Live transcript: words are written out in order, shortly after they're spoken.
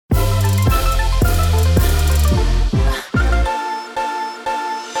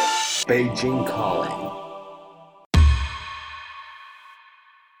Beijing Calling.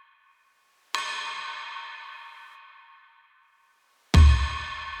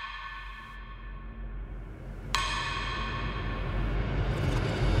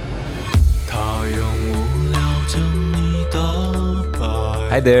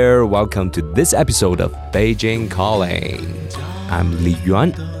 Hi there, welcome to this episode of Beijing Calling. I'm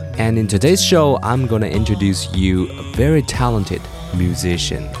Yuan, and in today's show, I'm gonna introduce you a very talented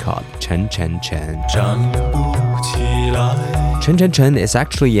musician called Chenchenchen. Chenchenchen is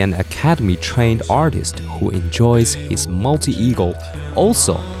actually an academy-trained artist who enjoys his multi-ego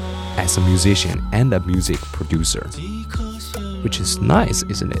also as a musician and a music producer, which is nice,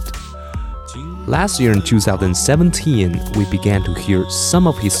 isn't it? Last year in 2017, we began to hear some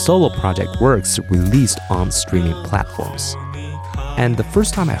of his solo project works released on streaming platforms. And the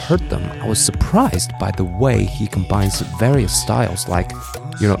first time I heard them, I was surprised by the way he combines various styles like,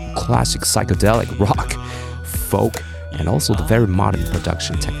 classic psychedelic rock, folk, and also the very modern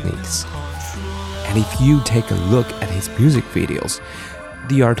production techniques. And if you take a look at his music videos,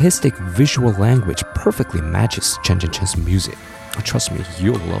 the artistic visual language perfectly matches Chenchenchen music. Trust me,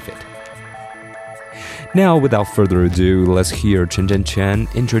 you'll love it. Now, without further ado, let's hear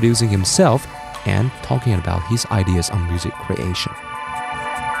Chenchenchen introducing himself and talking about his ideas on music creation.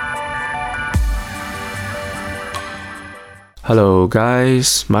 Hello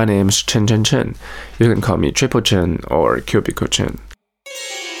guys, my name is Chenchenchen. You can call me Triple Chen or Cubicle Chen.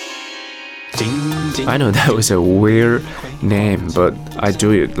 I know that was a weird name, but I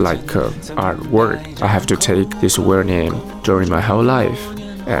do it like artwork. I have to take this weird name during my whole life.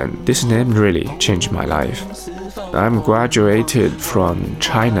 And this name really changed my life. I'm graduated from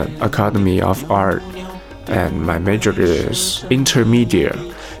China Academy of Art, and my major is intermediate.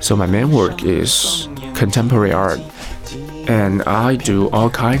 So my main work is contemporary art, and I do all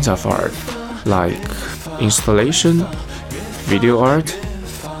kinds of art, like installation, video art,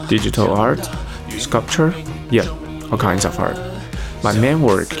 digital art, sculpture, all kinds of art. My main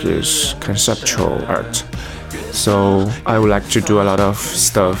work is conceptual art. So I would like to do a lot of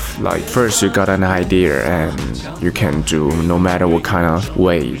stuff, like first you got an idea and you can do no matter what kind of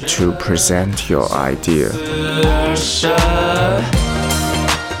way to present your idea.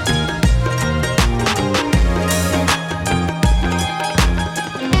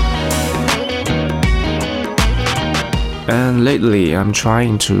 And lately I'm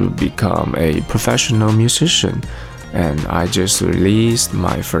trying to become a professional musician, and I just released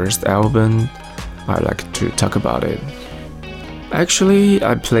my first album. I'd like to talk about it. Actually,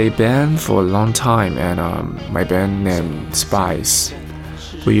 I played band for a long time, and my band named Spice.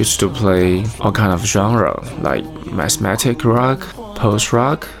 We used to play all kind of genre, like mathematic rock,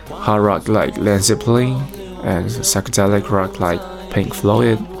 post-rock, hard rock like Led Zeppelin, and psychedelic rock like Pink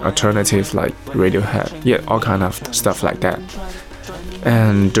Floyd, alternative like Radiohead, all kind of stuff like that.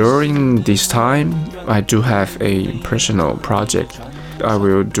 And during this time, I do have a personal project. I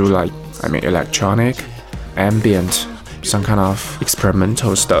will do electronic, ambient, some kind of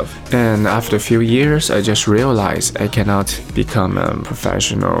experimental stuff. And after a few years, I just realized I cannot become a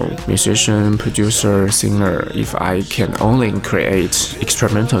professional musician, producer, singer if I can only create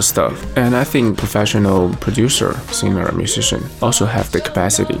experimental stuff. And I think professional producer, singer, musician also have the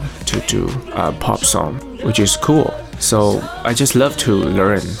capacity to do a pop song, which is cool. So I just love to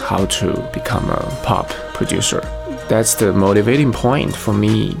learn how to become a pop producer. That's the motivating point for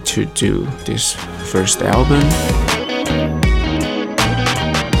me to do this first album.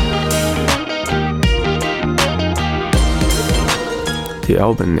 The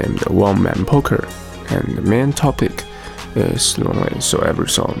album named One Man Poker, and the main topic is lonely. So every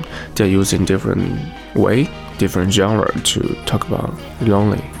song they're using different way, different genre to talk about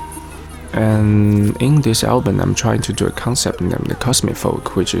lonely. And in this album, I'm trying to do a concept named the cosmic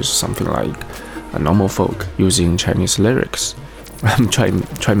folk, which is something like a normal folk using Chinese lyrics. I'm trying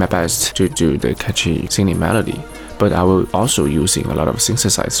my best to do the catchy singing melody, but I will also using a lot of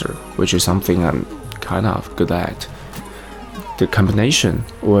synthesizer, which is something I'm kind of good at. The combination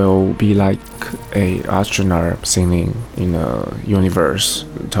will be like a astronaut singing in a universe,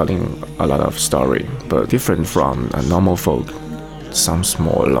 telling a lot of story, but different from a normal folk. Sounds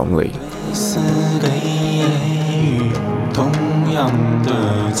more lonely.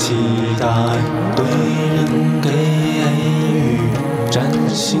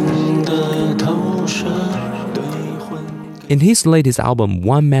 In his latest album,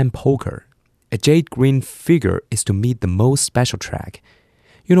 One Man Poker, a jade green figure is to me the most special track.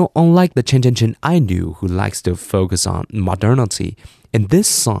 Unlike the Chenchenchen I knew who likes to focus on modernity, in this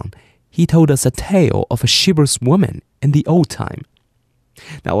song, he told us a tale of a chivalrous woman in the old time.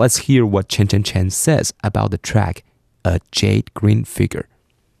 Now let's hear what Chenchenchen says about the track A Jade Green Figure.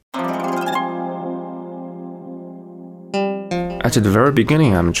 At the very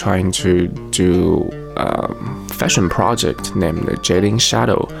beginning, I'm trying to do a fashion project named Jading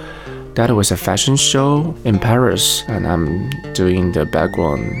Shadow. That was a fashion show in Paris, and I'm doing the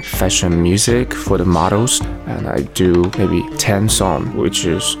background fashion music for the models, and I do maybe 10 songs, which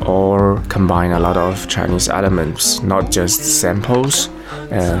is all combine a lot of Chinese elements, not just samples,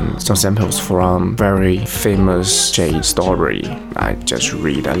 and some samples from very famous Jade story. I just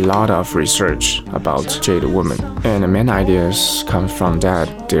read a lot of research about Jade women, and the main ideas come from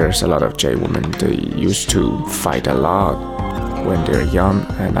that. There's a lot of Jade women, they used to fight a lot when they're young,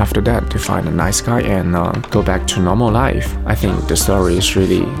 and after that they find a nice guy and go back to normal life. I think the story is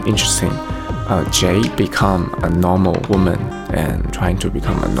really interesting. Jade become a normal woman and trying to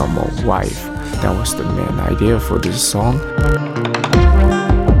become a normal wife. That was the main idea for this song.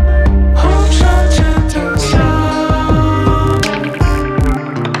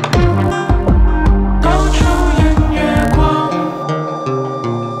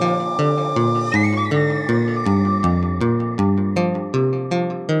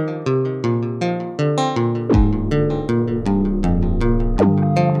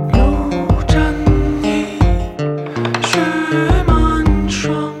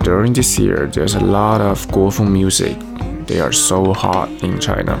 During this year, there's a lot of Guofeng music. They are so hot in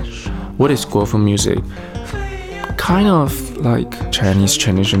China. What is Guofeng music? Kind of like Chinese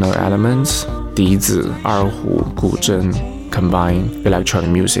traditional elements, 笛子, 二胡, 古筝, combine electronic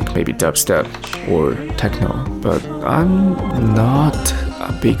music, maybe dubstep or techno. But I'm not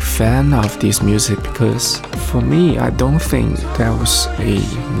a big fan of this music because for me, I don't think that was a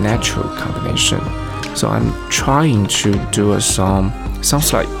natural combination. So I'm trying to do a song.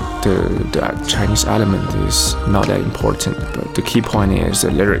 Sounds like the Chinese element is not that important, but the key point is the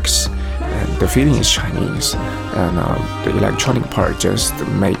lyrics and the feeling is Chinese, and the electronic part just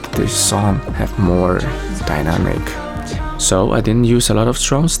make this song have more dynamic. So I didn't use a lot of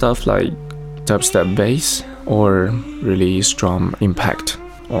strong stuff like dubstep bass or really strong impact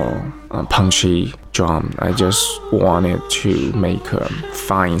or punchy drum. I just wanted to make a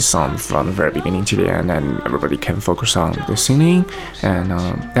fine song from the very beginning to the end, and everybody can focus on the singing. And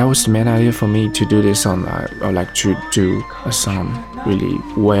that was the main idea for me to do this song. I would like to do a song really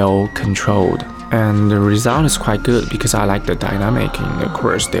well controlled, and the result is quite good because I like the dynamic in the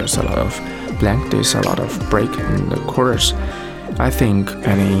chorus. There's a lot of blank, there's a lot of break in the chorus. I think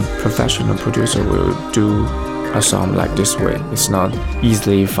any professional producer will do a song like this way. It's not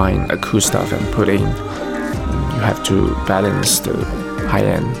easily find a cool stuff and put in. You have to balance the high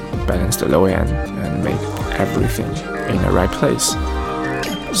end, balance the low end, and make everything in the right place.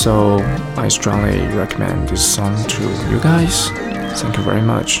 So I strongly recommend this song to you guys. Thank you very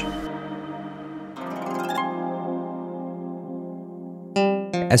much.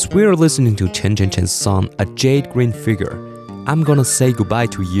 As we're listening to Chenchenchen song A Jade Green Figure, I'm gonna say goodbye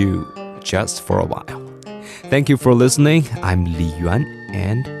to you just for a while. Thank you for listening. I'm Yuan,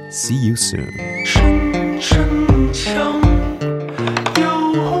 and see you soon. 声声响，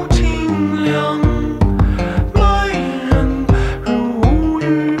又清凉，麦人如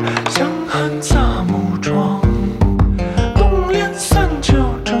玉，香寒杂木桩，冬连三九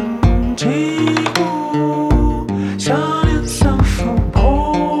正击鼓，夏连三伏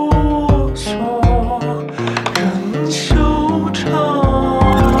婆娑，人修长。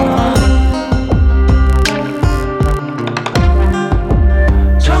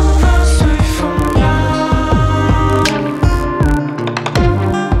长发随风扬。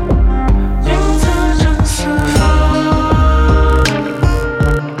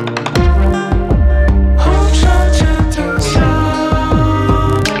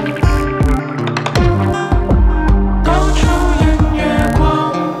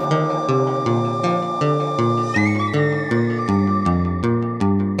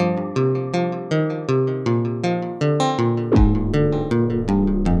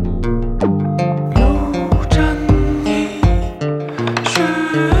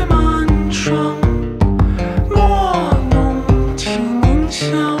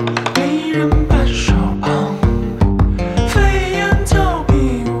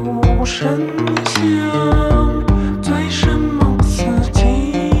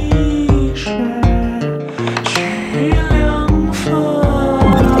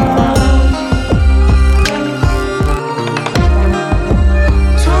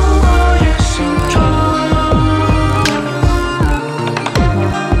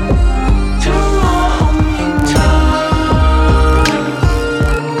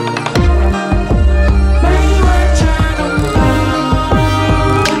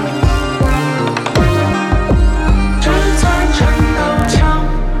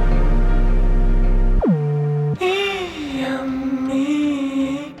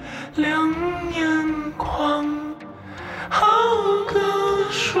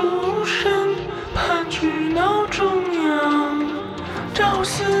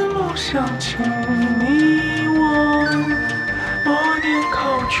口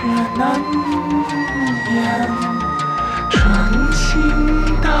却难言，纯情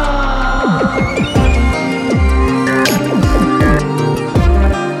的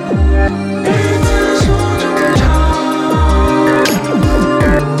与字书中唱，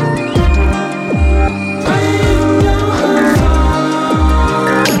背影又何妨？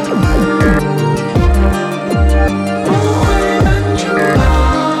不会难惧怕，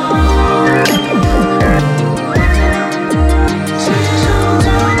谁手做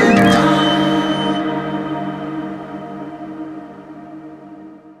殿堂。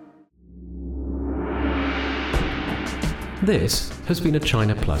This has been a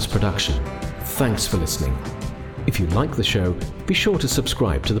China Plus production. Thanks for listening. If you like the show, be sure to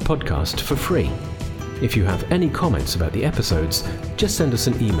subscribe to the podcast for free. If you have any comments about the episodes, just send us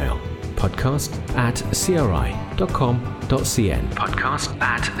an email, podcast@cri.com.cn.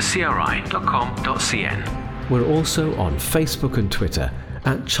 podcast@cri.com.cn. We're also on Facebook and Twitter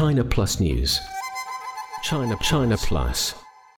 @China Plus News. China Plus.